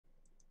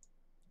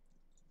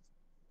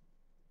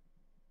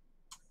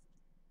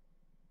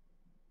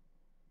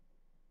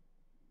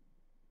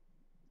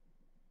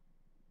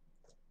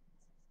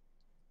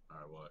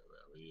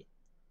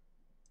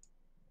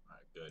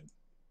good.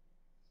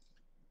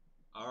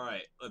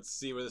 Alright, let's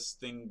see where this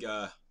thing,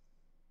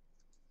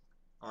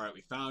 Alright,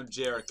 we found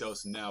Jericho,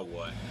 so now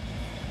what?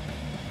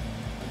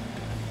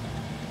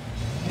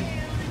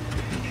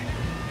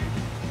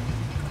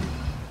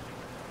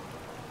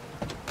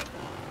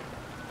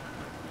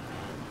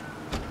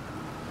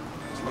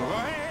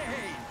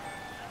 Hey!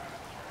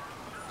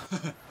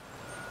 Max,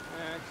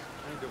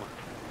 how you doing?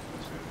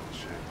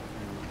 Shit.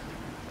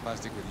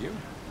 Plastic with you?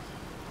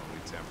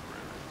 Only temporary.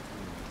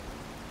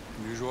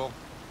 Usual?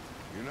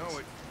 You know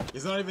it.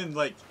 He's not even,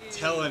 like,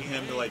 telling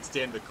him to, like,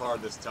 stay in the car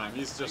this time.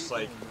 He's just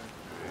like,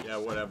 yeah,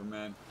 whatever,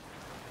 man.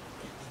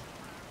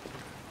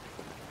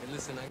 Hey,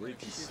 listen, I got a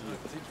shit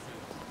hot tip for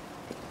you.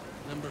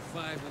 Number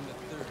 5 and the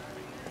 3rd.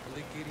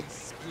 Lickety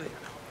split.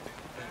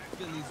 That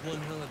Philly's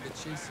one hell of a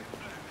chaser.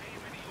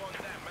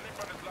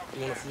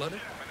 You want a flutter?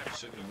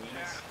 Chicken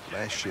wings?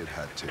 Last shit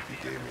hot tip you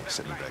gave me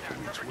sent me back a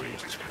week's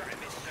wages.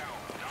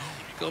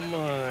 Come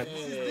on. Hey,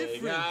 This is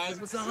different. guys,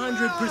 It's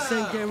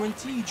 100%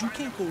 guaranteed. You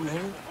can't go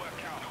wrong.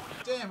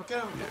 Damn, what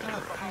kind of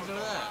things are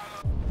that?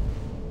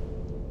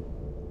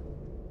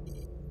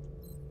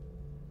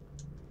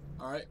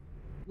 Alright.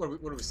 What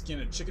are we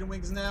skinning chicken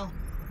wings now?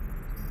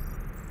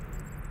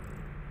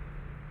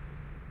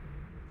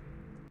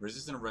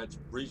 Resistant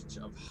breach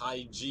of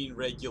hygiene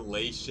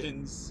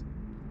regulations.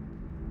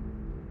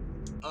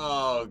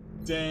 Oh,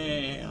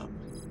 damn.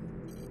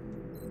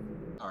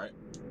 Alright.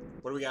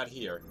 What do we got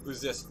here? Who's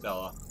this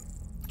fella?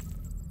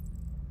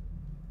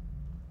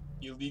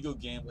 Illegal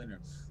gambling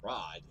and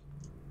fraud.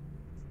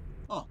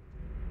 Huh.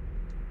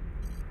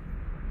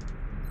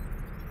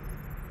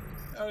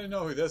 I don't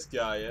know who this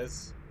guy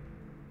is.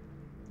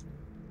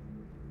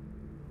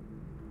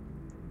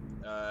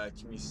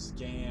 Can we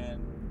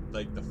scan,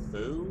 like, the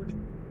food?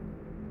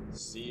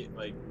 See,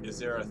 like, is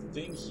there a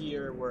thing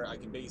here where I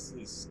can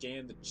basically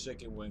scan the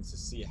chicken wings to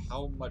see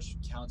how much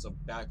counts of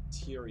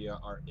bacteria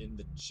are in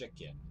the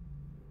chicken?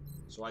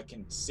 So I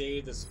can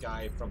save this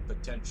guy from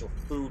potential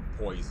food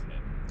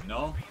poisoning.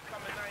 No?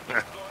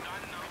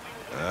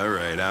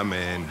 Alright, I'm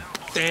in.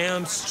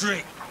 Damn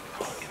straight.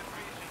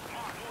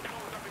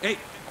 Hey,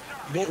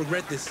 you won't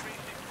regret this.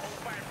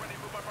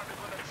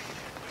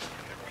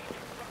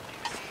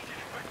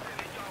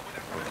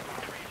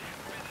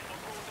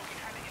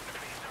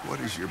 What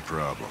is your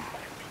problem?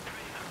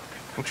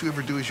 Don't you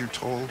ever do as you're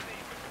told?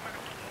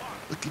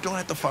 Look, you don't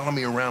have to follow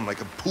me around like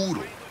a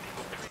poodle.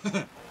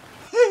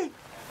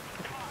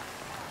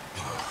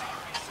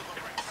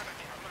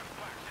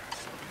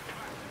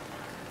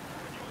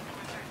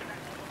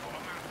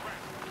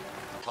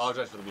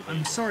 Apologize for the behavior.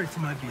 I'm sorry for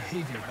my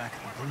behavior back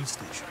at the police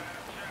station.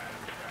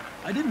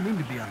 I didn't mean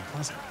to be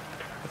unpleasant.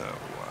 Oh,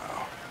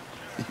 wow.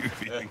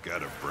 You've even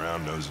got a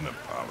brown-nosing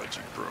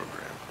apology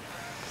program.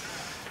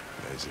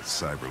 Guys at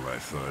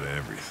CyberLife thought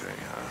everything,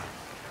 huh?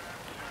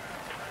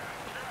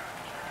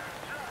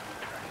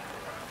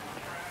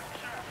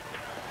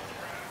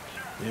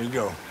 Here you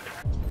go.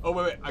 Oh,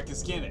 wait, I can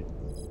scan it.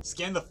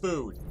 Scan the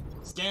food.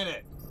 Scan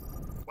it.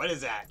 What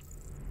is that?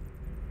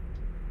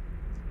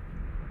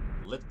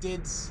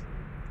 Liptids?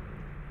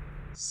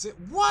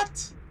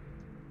 What?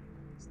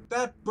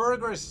 That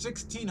burger is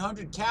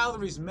 1,600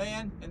 calories,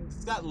 man, and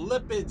it's got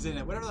lipids in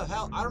it. Whatever the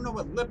hell. I don't know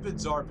what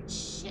lipids are, but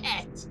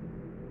shit.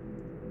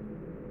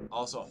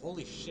 Also,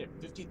 holy shit,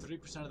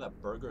 53% of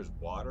that burger is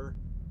water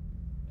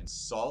and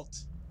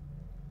salt.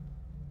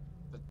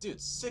 But dude,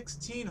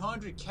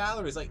 1,600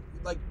 calories. Like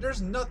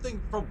there's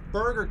nothing from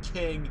Burger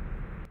King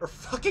or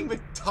fucking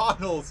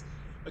McDonald's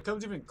that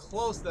comes even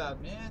close to that,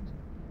 man.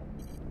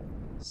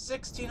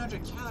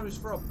 1,600 calories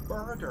for a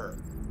burger.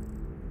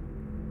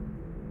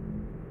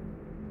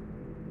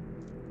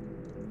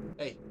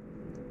 Hey.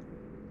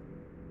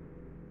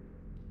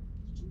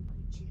 Did you by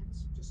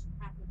chance just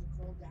happen to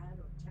call Dad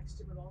or text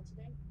him at all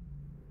today?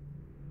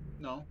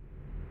 No.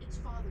 It's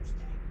Father's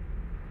Day.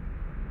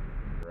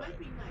 It Right. might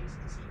be nice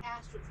because he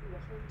asked if you were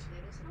home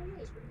today. And I said, oh yeah,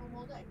 he's been home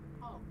all day.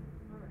 Oh, all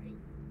right.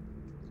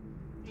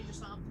 He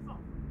just hung up the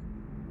phone.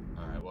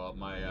 All right. Well,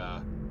 my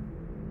I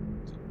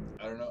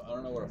don't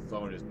know what a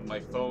phone is, but my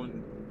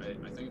phone.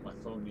 I think my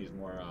phone needs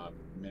more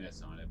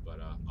minutes on it. But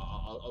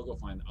I'll go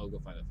find the phone.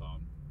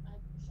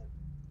 Sure.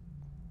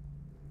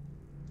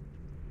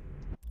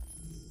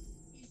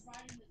 He's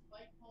riding his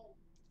bike home,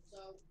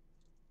 so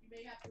you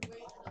may have to wait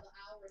another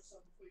hour or so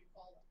before you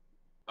call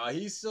him.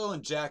 He's still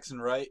in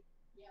Jackson, right?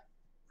 Yep.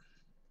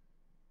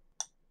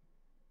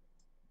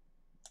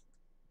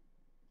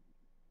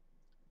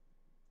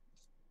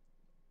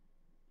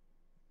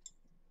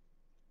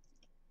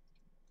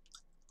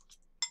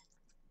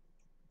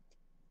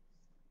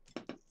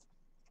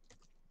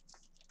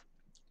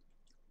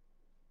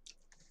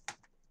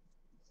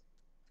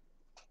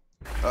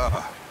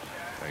 Ah,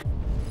 thank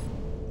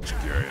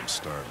Gary, I'm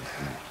starving.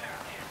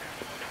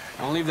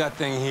 Don't leave that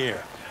thing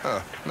here.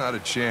 Huh, not a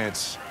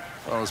chance.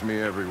 Follows me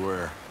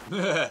everywhere.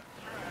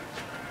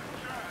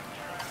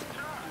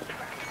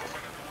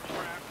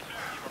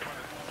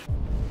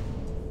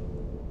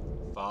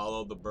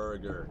 Follow the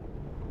burger.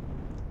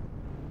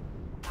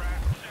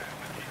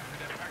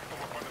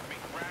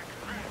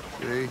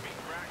 See?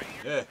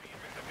 Yeah.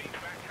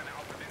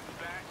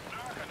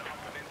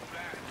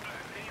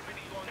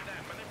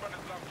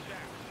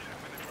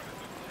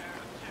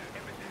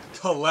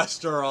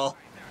 Cholesterol.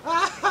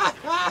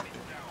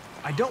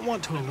 I don't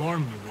want to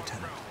alarm you,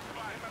 Lieutenant,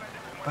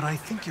 but I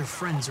think your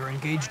friends are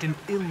engaged in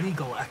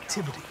illegal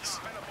activities.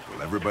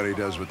 Well, everybody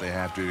does what they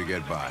have to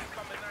get by.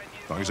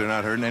 As long as they're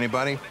not hurting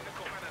anybody,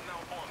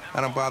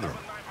 I don't bother them.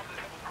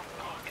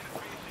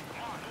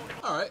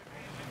 All right.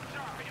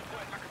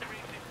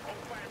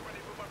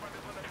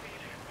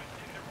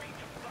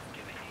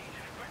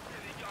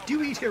 Do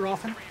you eat here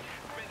often?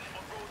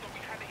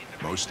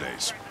 Most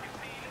days.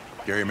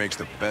 Gary makes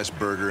the best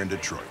burger in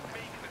Detroit.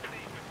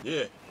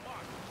 Yeah.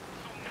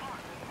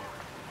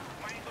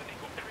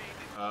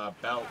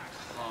 About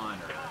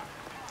Connor.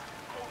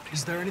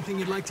 Is there anything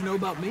you'd like to know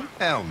about me?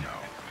 Hell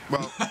no.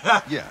 Well,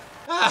 yeah.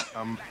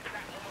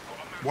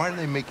 Why do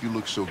they make you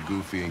look so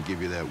goofy and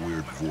give you that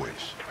weird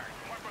voice?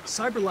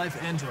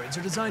 CyberLife androids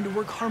are designed to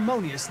work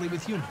harmoniously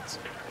with humans.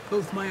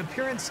 Both my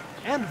appearance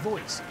and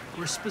voice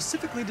were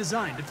specifically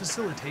designed to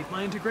facilitate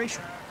my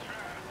integration.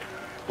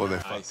 Well, they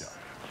Nice.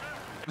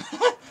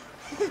 fucked up.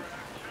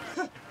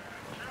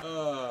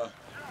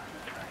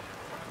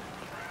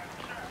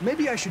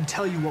 Maybe I should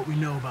tell you what we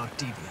know about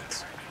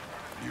deviants.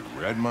 You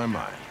read my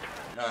mind.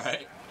 All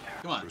right.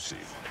 Come on. Proceed.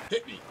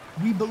 Hit me.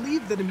 We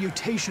believe that a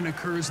mutation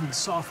occurs in the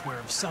software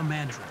of some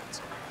androids,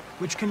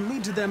 which can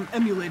lead to them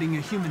emulating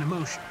a human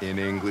emotion. In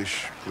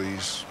English,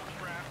 please.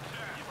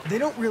 They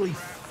don't really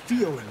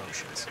feel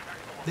emotions.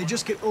 They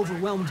just get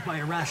overwhelmed by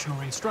irrational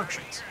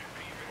instructions,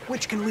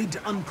 which can lead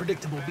to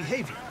unpredictable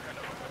behavior.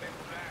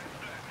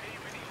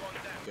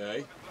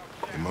 Okay.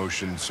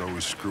 Emotions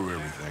always screw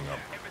everything up.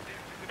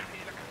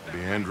 The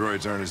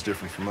androids aren't as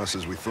different from us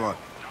as we thought.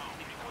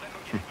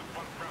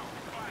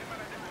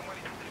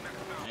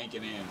 Hank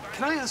and Ann.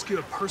 Can I ask you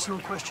a personal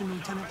question,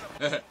 Lieutenant?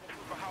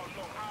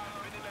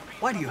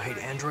 Why do you hate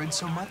androids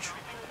so much?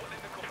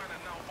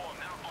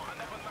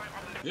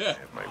 Yeah. I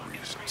have my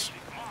reasons.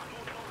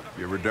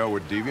 You ever dealt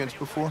with deviants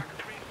before?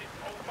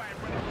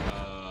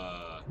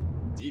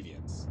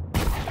 Deviants.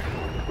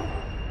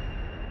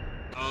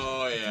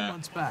 Oh, A few yeah.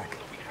 months back,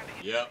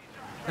 Yep.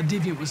 a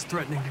deviant was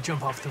threatening to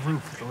jump off the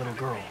roof with a little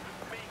girl.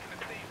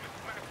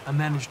 I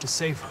managed to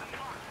save her.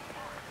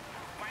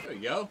 There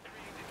you go.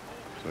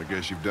 So I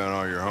guess you've done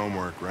all your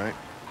homework, right?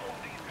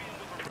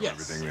 Yes.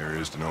 Everything there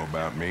is to know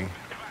about me.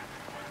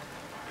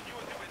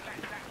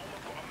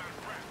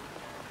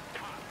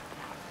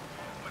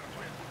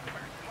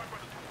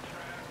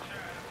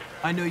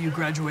 I know you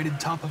graduated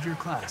top of your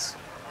class.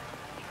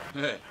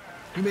 Hey.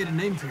 You made a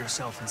name for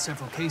yourself in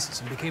several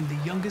cases and became the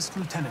youngest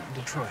lieutenant in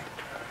Detroit.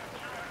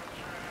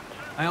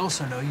 I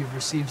also know you've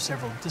received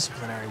several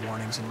disciplinary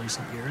warnings in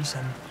recent years,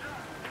 and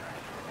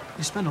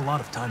you spend a lot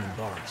of time in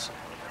bars.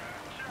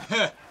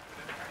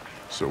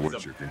 So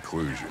what's your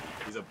conclusion?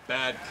 He's a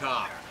bad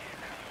cop.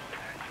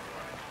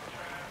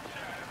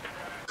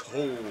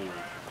 Cold.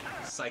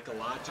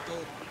 Psychological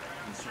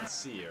and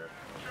sincere.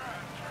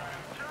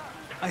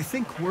 I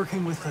think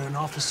working with an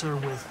officer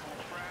with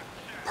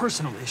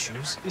personal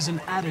issues is an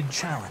added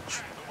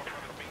challenge.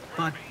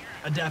 But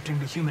adapting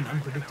to human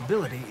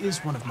unpredictability is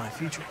one of my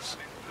features.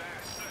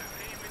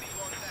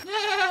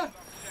 Yeah.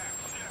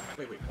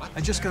 Wait, what?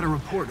 I just got a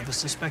report of a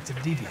suspected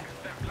deviant.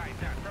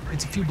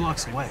 It's a few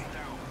blocks away.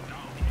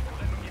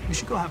 You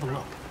should go have a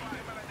look.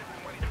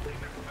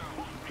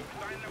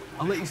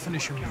 I'll let you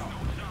finish your meal.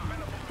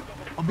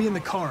 I'll be in the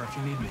car if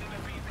you need me.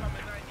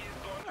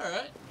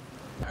 Alright.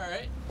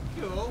 Alright.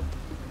 Cool.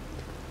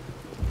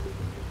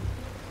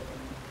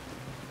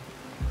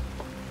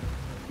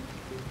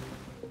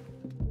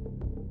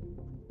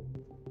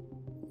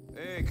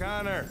 Hey,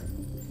 Connor.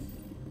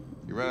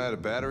 You run out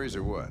of batteries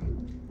or what?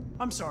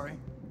 I'm sorry.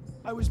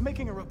 I was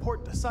making a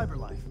report to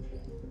CyberLife.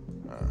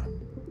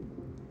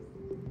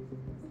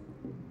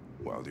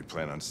 Well, do you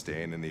plan on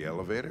staying in the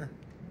elevator?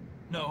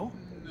 No,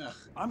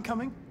 I'm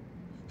coming.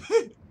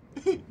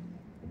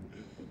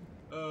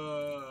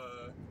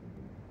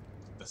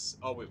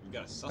 Oh wait, we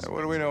got a suspect.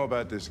 What do we know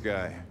about this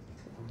guy?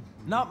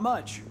 Not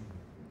much.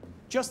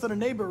 Just that a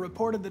neighbor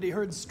reported that he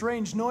heard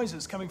strange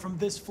noises coming from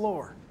this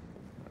floor.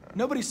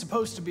 Nobody's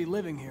supposed to be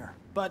living here,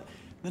 but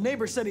the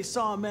neighbor said he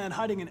saw a man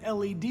hiding an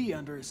LED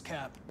under his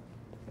cap.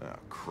 Oh,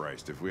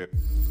 Christ, if we have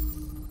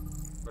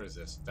What is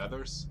this?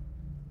 Feathers?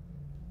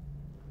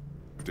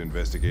 to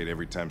investigate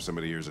every time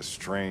somebody hears a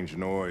strange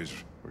noise,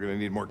 we're gonna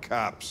need more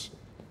cops.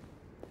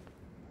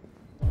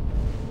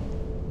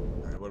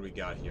 Alright, what do we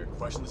got here?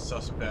 Question the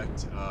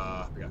suspect.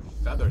 We got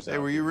feathers. Hey,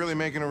 out were you here. really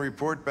making a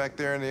report back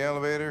there in the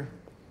elevator?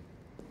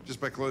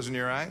 Just by closing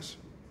your eyes?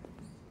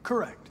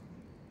 Correct.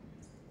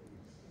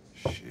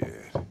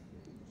 Shit.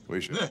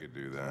 Wish I could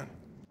do that.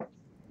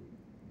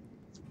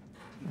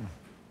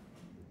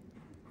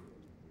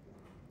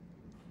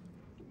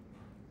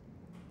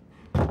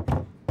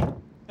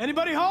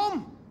 Anybody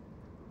home?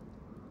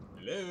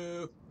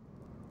 Hello?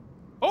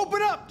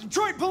 Open up,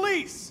 Detroit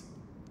police!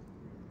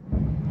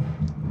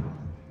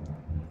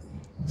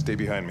 Stay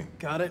behind me.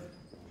 Got it.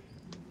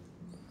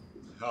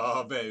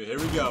 Oh, baby, here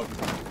we go.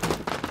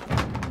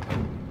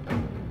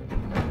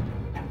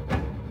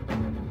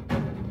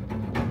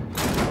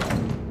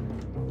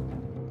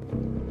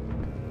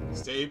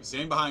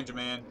 Same behind you,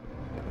 man.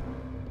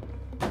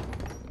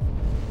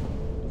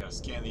 Gotta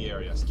scan the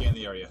area. Scan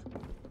the area.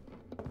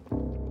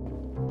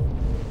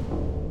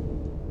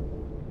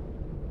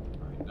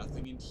 Alright,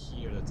 nothing in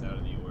here that's out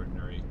of the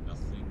ordinary.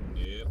 Nothing.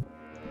 Yep.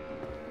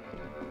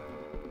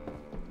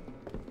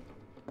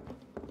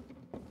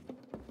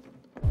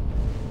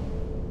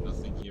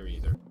 Nothing here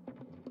either.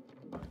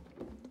 Alright.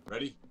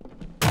 Ready?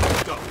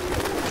 Go!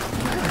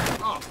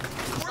 Oh,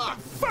 fuck!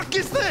 Fuck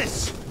is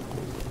this?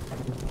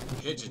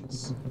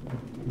 Pigeons.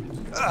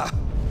 Ah.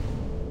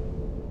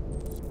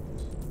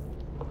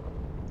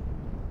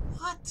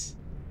 What?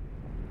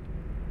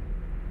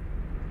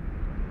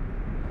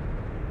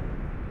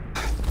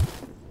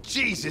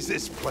 Jesus,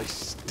 this place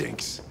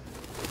stinks.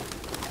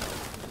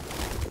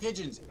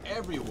 Pigeons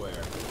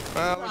everywhere.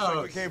 Well, looks like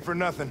we Gross. came for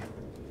nothing.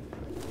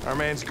 Our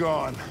man's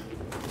gone.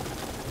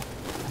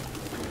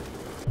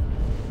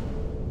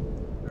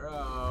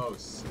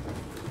 Gross.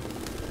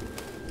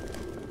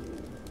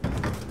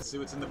 Let's see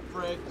what's in the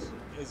fridge.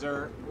 Is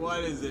there... What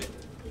is it?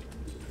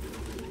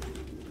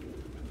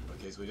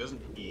 Okay, so he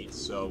doesn't eat,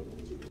 so...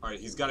 Alright,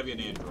 he's gotta be an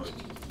android.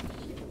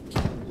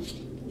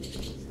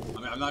 I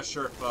mean, I'm not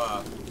sure if,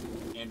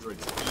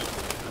 androids eat.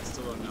 I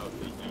still don't know if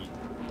they eat.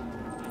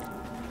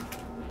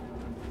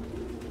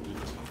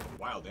 Eat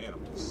wild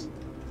animals.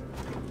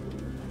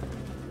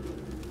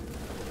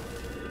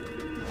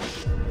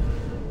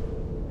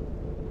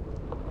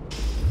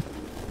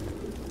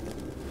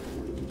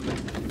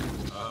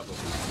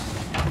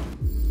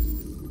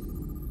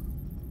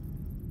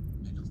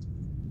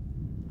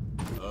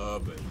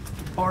 But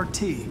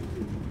RT.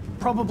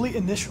 Probably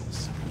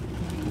initials.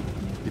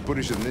 You put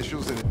his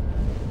initials in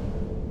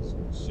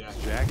his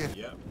jacket?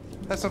 Yep.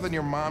 That's something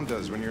your mom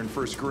does when you're in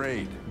first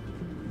grade.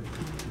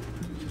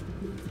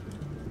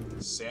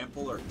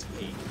 Sample or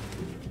tape?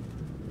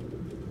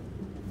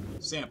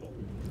 Sample.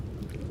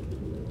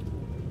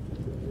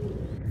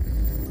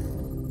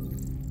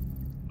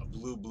 A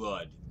blue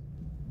blood.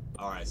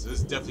 Alright, so this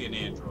is definitely an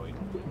android.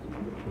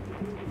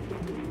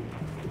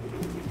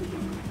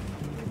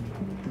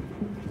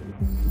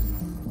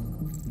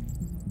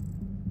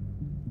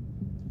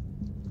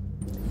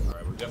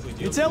 Alright, we're definitely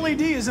dealing Its with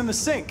LED is in the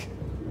sink.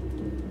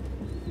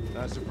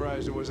 Not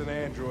surprised it was an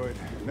android.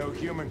 No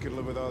human could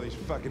live with all these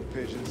fucking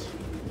pigeons.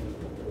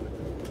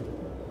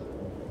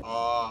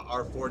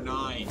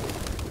 R49.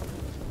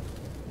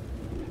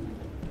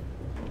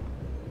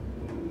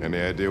 Any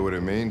idea what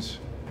it means?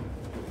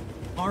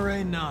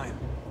 RA9.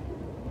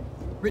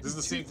 Written This is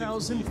the same thing.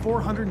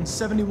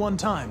 2,471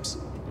 times.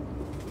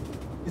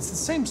 It's the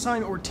same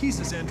sign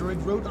Ortiz's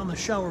android wrote on the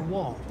shower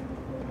wall.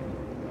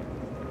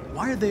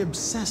 Why are they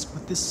obsessed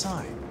with this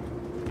sign?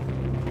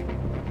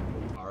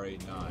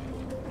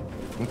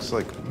 RA9. Looks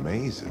like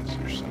mazes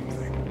or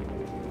something.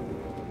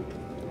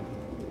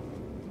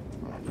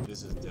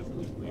 This is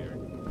definitely weird.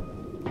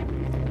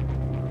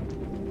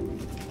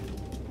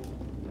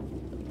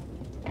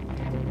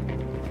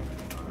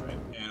 Alright,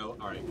 and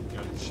alright,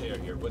 got a chair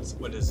here.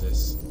 What is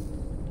this?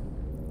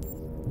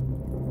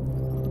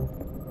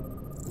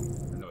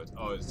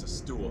 No, it's a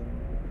stool.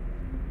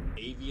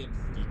 Avian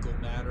fecal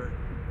matter?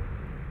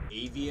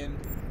 Avian?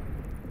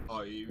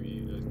 Oh,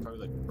 it's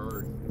probably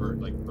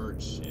like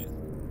bird shit.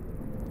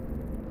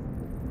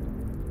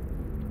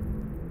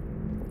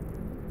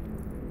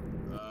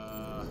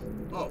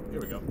 Oh,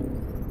 here we go.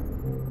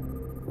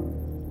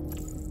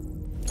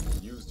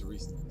 Used to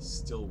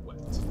still wet.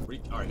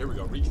 Alright, here we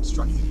go.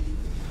 Reconstructing.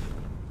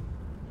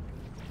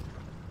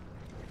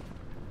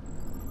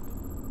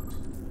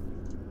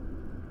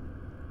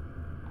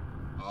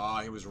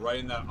 He was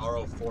writing that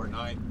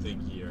R049 thing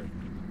here.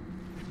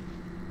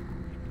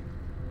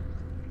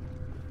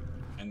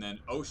 And then,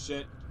 oh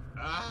shit.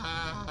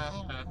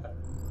 Ah!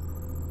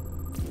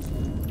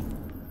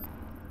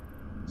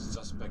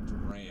 Suspect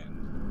ran.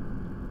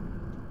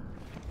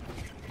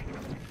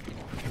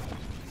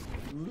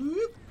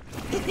 Whoop.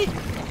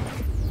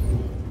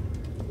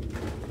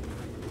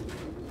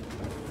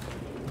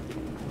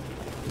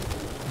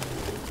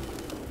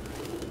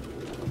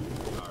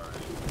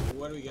 Alright,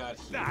 what do we got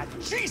here? Ah,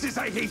 Jesus,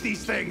 I hate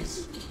these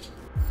things!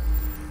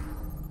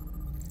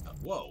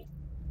 Whoa.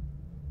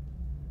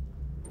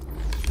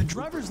 The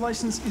driver's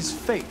license is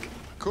fake.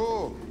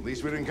 Cool. At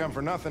least we didn't come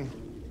for nothing.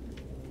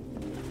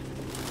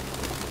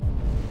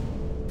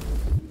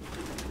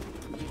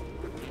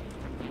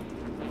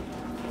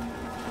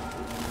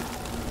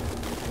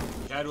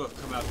 He had to have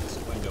come out this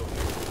window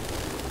here.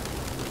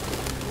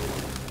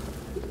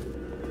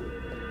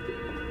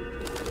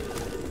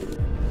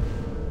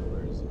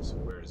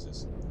 Where is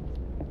this?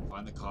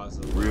 Find the cause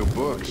of the Real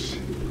books.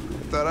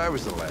 Thought I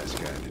was the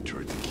last guy in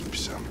Detroit to keep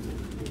some.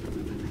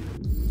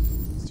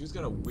 This dude's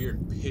got a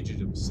weird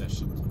pigeon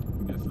obsession.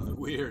 Definitely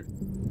weird.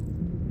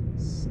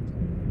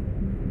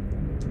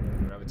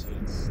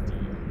 Gravitated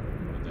steel.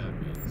 What that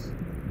means.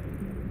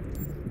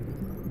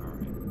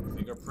 Alright.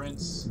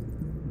 Fingerprints.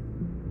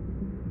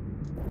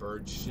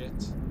 Bird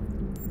shit.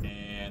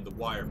 And the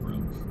wire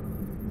broke.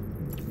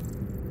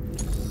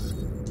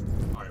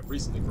 Alright,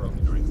 recently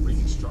broken. Alright,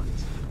 reconstruct.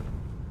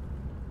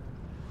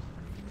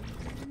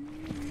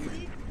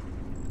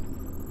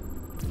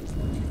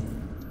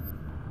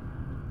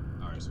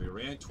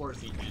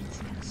 towards the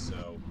entrance,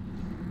 so...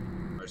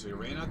 Alright, so he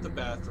ran out the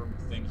bathroom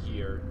thing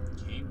here,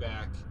 came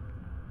back,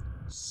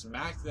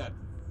 smacked that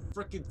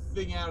frickin'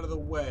 thing out of the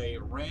way,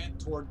 ran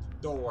toward the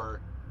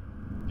door,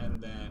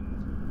 and then...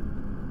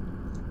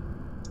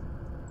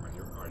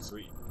 Alright, so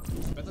he...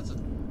 I bet that's a...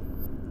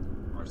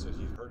 Alright, so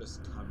he heard us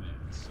come in,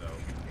 so...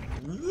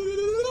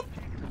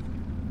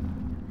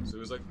 So he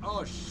was like,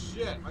 oh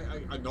shit,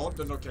 I know,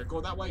 no, can't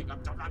go that way.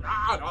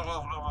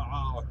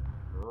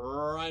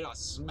 Right on,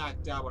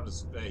 smack dab on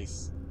his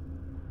face.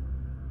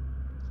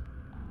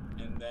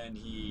 And then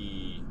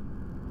he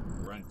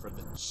ran for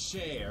the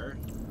chair.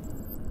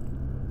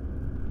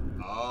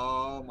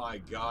 Oh my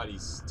god,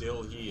 he's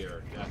still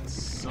here. That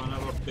son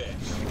of a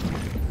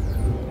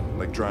bitch.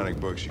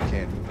 Electronic books, you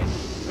can't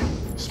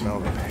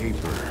smell the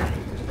paper.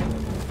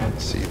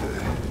 See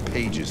the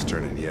pages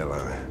turning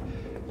yellow.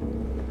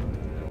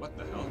 What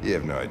the hell? You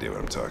have no idea what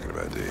I'm talking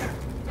about, do you?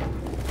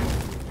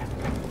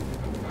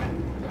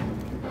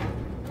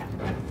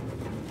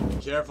 Be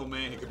careful,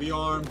 man. He could be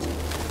armed.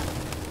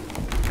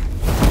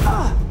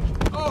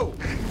 Oh!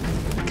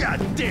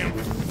 Goddamn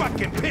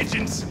fucking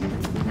pigeons!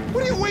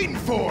 What are you waiting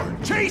for?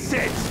 Chase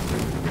it!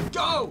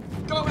 Go!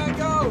 Go, man,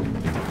 go!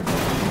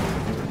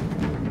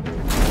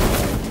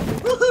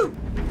 Woohoo!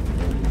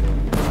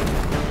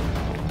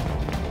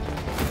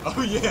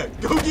 Oh yeah,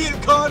 go get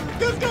him, Con!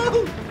 Let's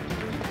go!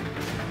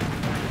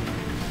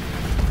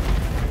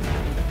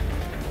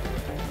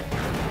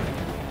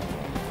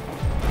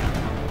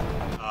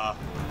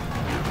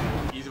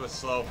 Easy but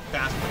slow,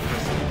 fast but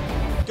risky.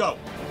 Go!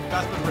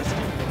 Fast but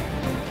risky.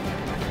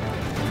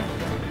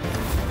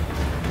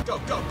 Go,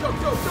 go, go,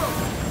 go, go!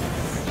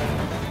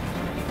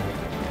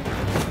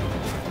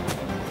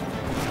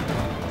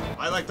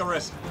 I like the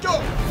risk.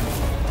 Go!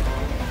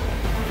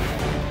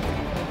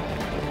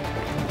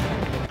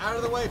 Out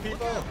of the way,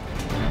 people!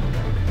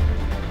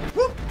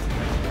 Whoop!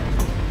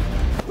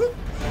 Whoop!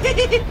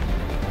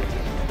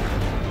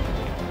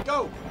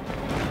 Go!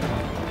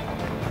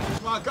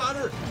 Come on, got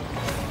her!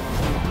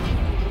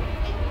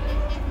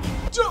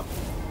 Jump!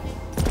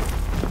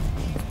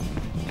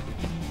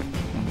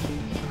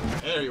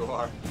 There you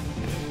are.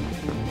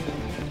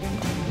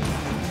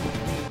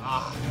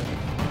 Ah.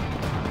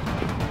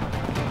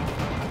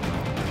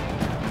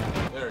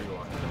 There you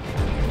are.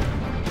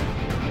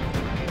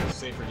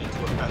 Safer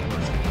detour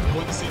backwards.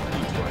 Going the safer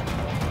detour.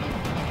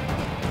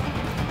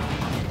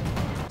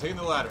 Taking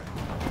the ladder.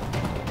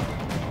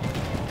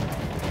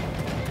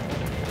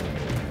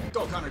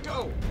 Go, Connor,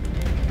 go!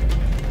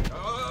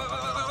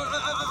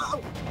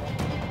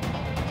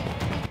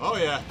 Oh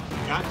yeah,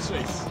 got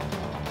chase.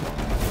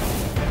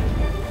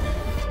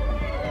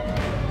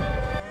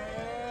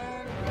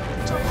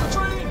 Jump the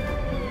train!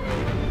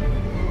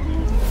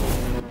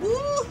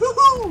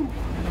 Woo-hoo-hoo!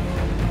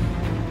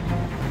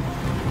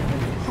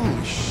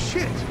 Holy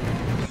shit!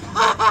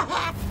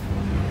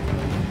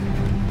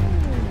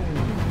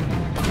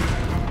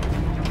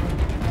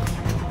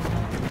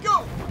 Go!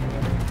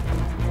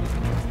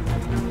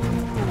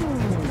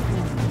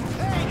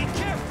 Hey, get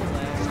careful,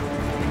 lad.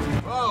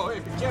 Oh, hey,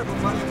 be careful,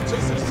 buddy. I'm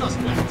chasing a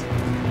suspect.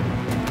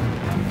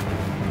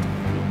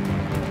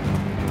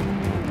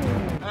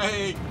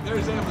 Hey,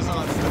 there's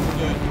Amazon. That's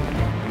good.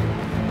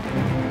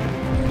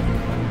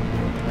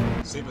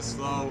 Save it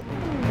slow.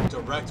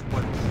 Direct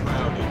when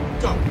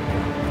crowded. Go!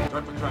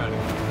 Direct when crowded.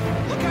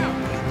 Look out!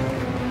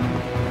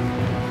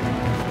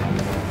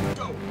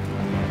 Go!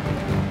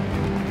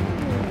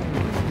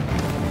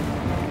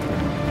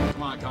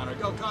 Come on, Connor.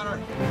 Go, Connor!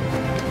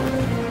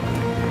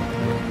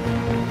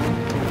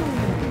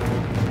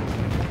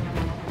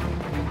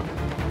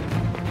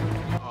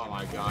 Oh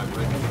my god,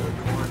 right through the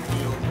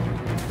cornfield.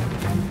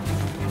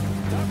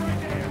 Stop right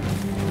there.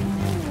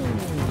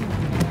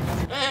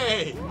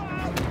 Hey!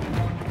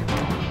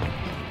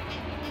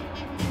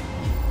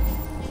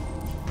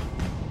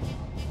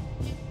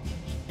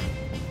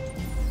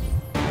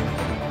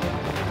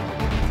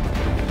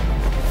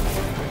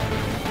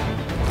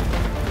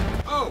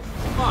 Oh,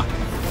 fuck!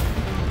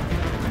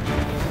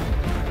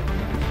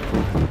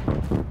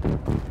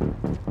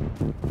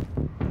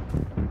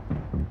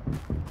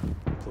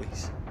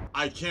 Please.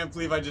 I can't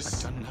believe I I've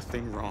just... done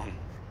nothing wrong.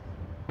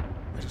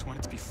 I just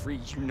wanted to be free.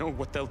 You know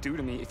what they'll do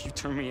to me if you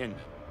turn me in.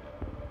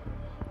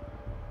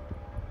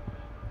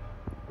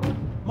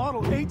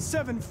 Model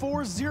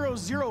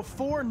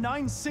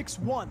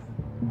 874004961.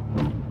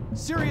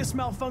 Serious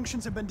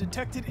malfunctions have been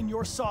detected in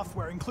your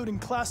software, including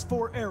Class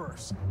 4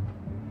 errors.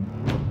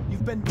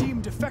 You've been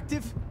deemed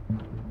defective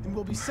and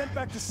will be sent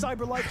back to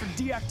Cyberlife for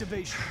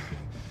deactivation.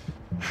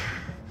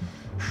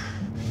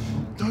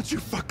 Don't you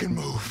fucking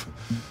move.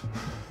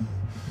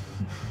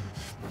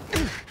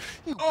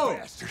 You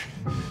bastard.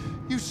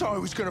 You saw I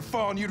was gonna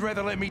fall and you'd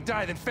rather let me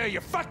die than fail your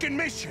fucking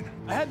mission.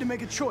 I had to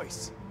make a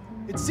choice.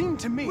 It seemed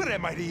to me... What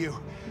am I to you?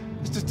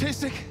 A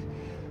statistic?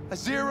 A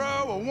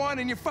 0, a 1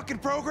 in your fucking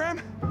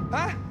program?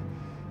 Huh?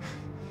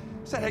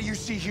 Is that how you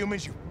see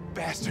humans, you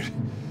bastard?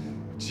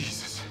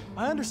 Jesus.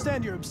 I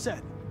understand you're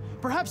upset.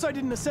 Perhaps I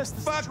didn't assess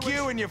the Fuck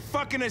situation. you and your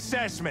fucking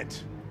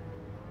assessment.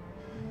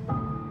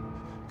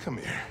 Come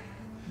here.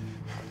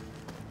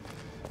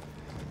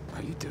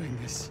 are you doing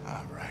this?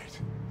 All right.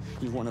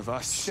 You're one of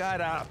us.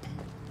 Shut up.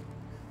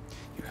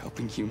 You're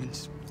helping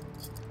humans,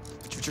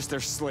 but you're just their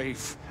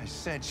slave. I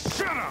said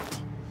shut up!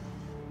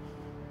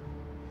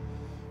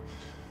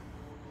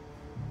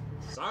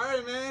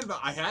 Sorry, man, but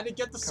I had to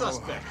get the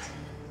suspect.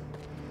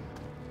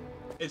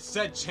 It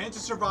said chance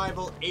of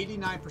survival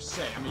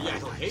 89%. I mean, yeah,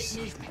 he'll hate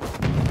me.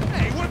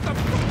 Hey, what the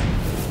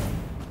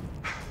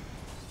fuck?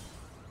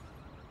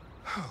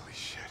 Holy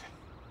shit.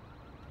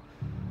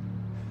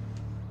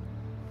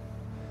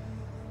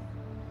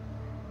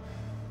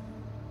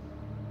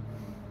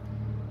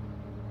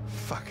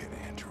 Fucking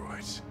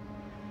androids.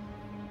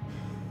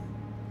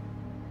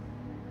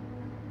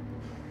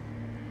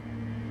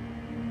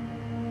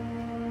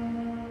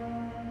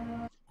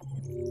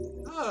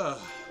 Ugh.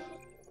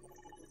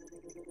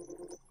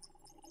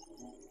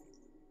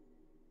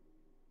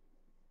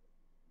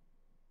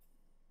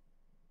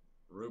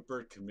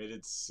 Rupert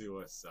committed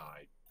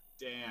suicide.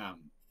 Damn.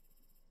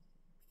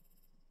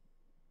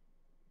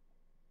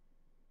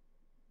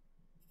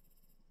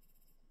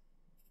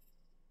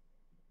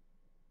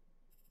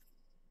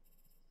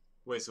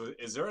 Wait, so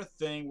is there a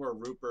thing where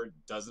Rupert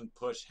doesn't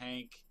push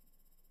Hank?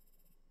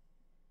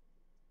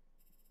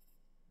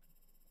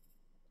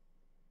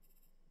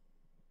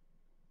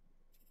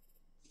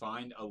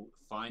 Find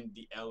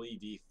the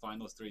LED, find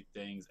those 3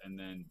 things, and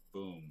then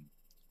boom.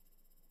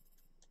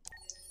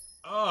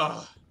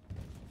 Ugh.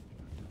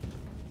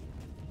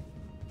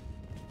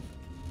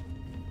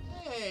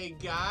 Hey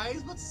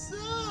guys, what's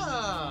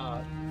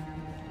up?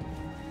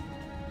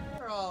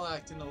 We're all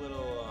acting a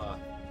little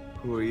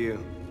Who are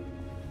you?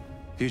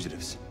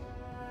 Fugitives.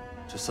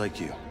 Just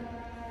like you.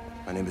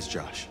 My name is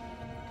Josh.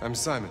 I'm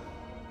Simon.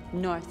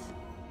 North.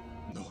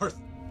 north.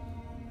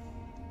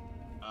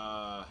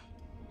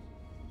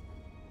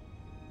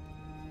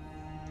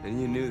 And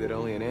you knew that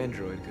only an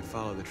android could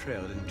follow the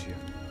trail, didn't you?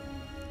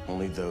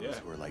 Only those Yeah.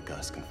 who are like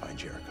us can find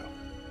Jericho.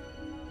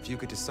 If you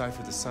could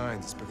decipher the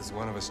signs, it's because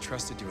one of us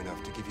trusted you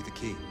enough to give you the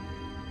key.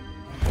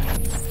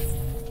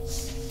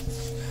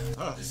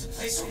 There's a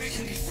place where we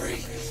can be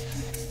free.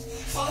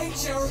 Find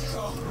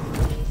Jericho.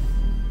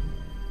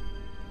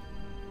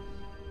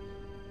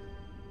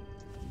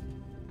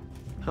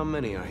 How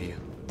many are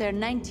you? There are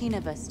 19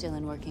 of us still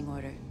in working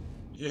order.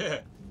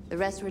 Yeah. The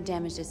rest were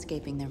damaged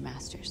escaping their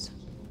masters.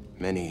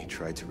 Many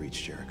tried to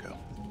reach Jericho.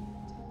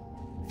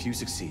 Few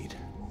succeed.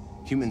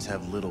 Humans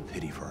have little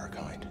pity for our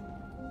kind.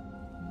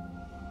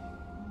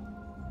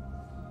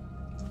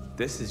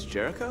 This is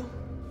Jericho?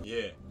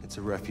 Yeah. It's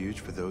a refuge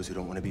for those who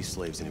don't want to be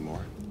slaves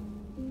anymore.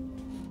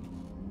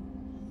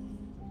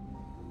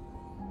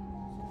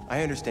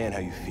 I understand how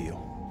you feel,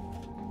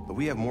 but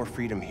we have more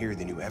freedom here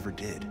than you ever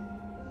did.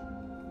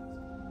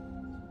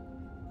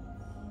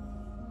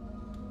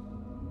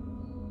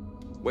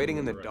 Waiting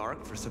in the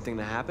dark for something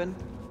to happen?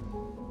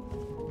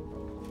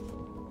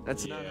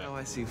 That's not Yeah. how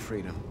I see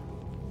freedom.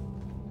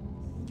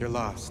 You're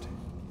lost,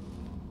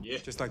 Yeah.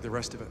 just like the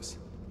rest of us.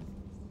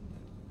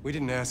 We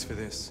didn't ask for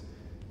this.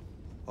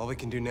 All we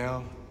can do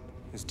now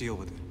is deal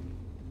with it.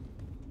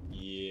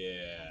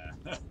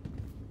 Yeah.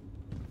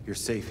 You're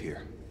safe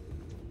here.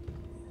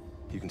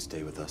 You can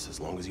stay with us as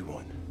long as you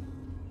want.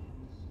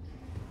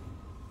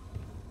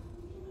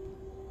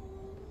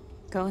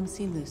 Go and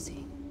see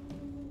Lucy.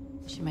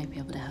 She might be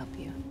able to help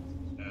you.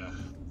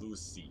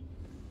 Lucy.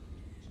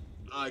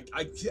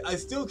 I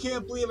still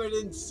can't believe I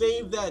didn't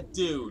save that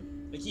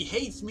dude. Like, he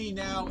hates me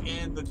now,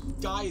 and the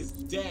guy is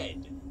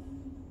dead.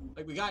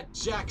 Like, we got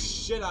jack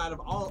shit out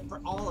of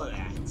for all of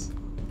that.